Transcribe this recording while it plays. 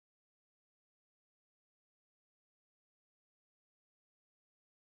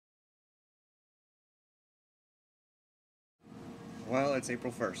Well, it's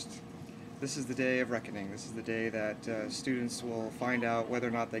April 1st. This is the day of reckoning. This is the day that students will find out whether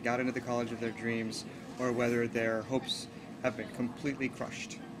or not they got into the college of their dreams or whether their hopes have been completely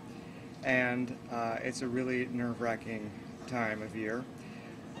crushed. And it's a really nerve-wracking time of year.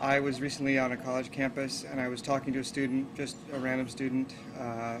 I was recently on a college campus and I was talking to a student, just a random student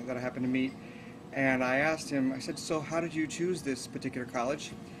that I happened to meet, and I asked him, I said, so how did you choose this particular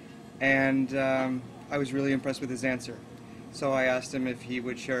college? And I was really impressed with his answer. So I asked him if he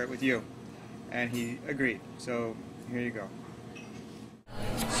would share it with you, and he agreed. So here you go.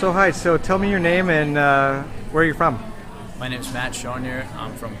 So hi, so tell me your name and where you're from. My name is Matt Shonier.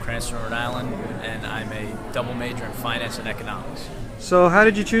 I'm from Cranston, Rhode Island, and I'm a double major in finance and economics. So how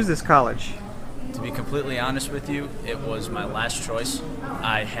did you choose this college? To be completely honest with you, it was my last choice.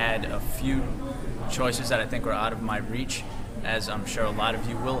 I had a few choices that I think were out of my reach, as I'm sure a lot of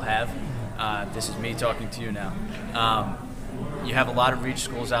you will have. This is me talking to you now. You have a lot of reach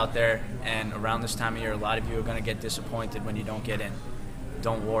schools out there, and around this time of year, a lot of you are going to get disappointed when you don't get in.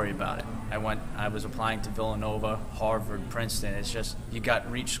 Don't worry about it. I was applying to Villanova, Harvard, Princeton. It's just, you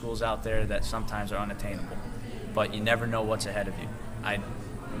got reach schools out there that sometimes are unattainable, but you never know what's ahead of you. I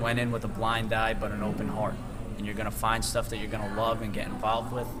went in with a blind eye but an open heart, and you're going to find stuff that you're going to love and get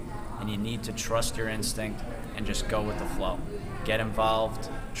involved with, and you need to trust your instinct and just go with the flow. Get involved,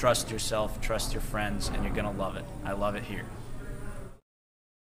 trust yourself, trust your friends, and you're going to love it. I love it here.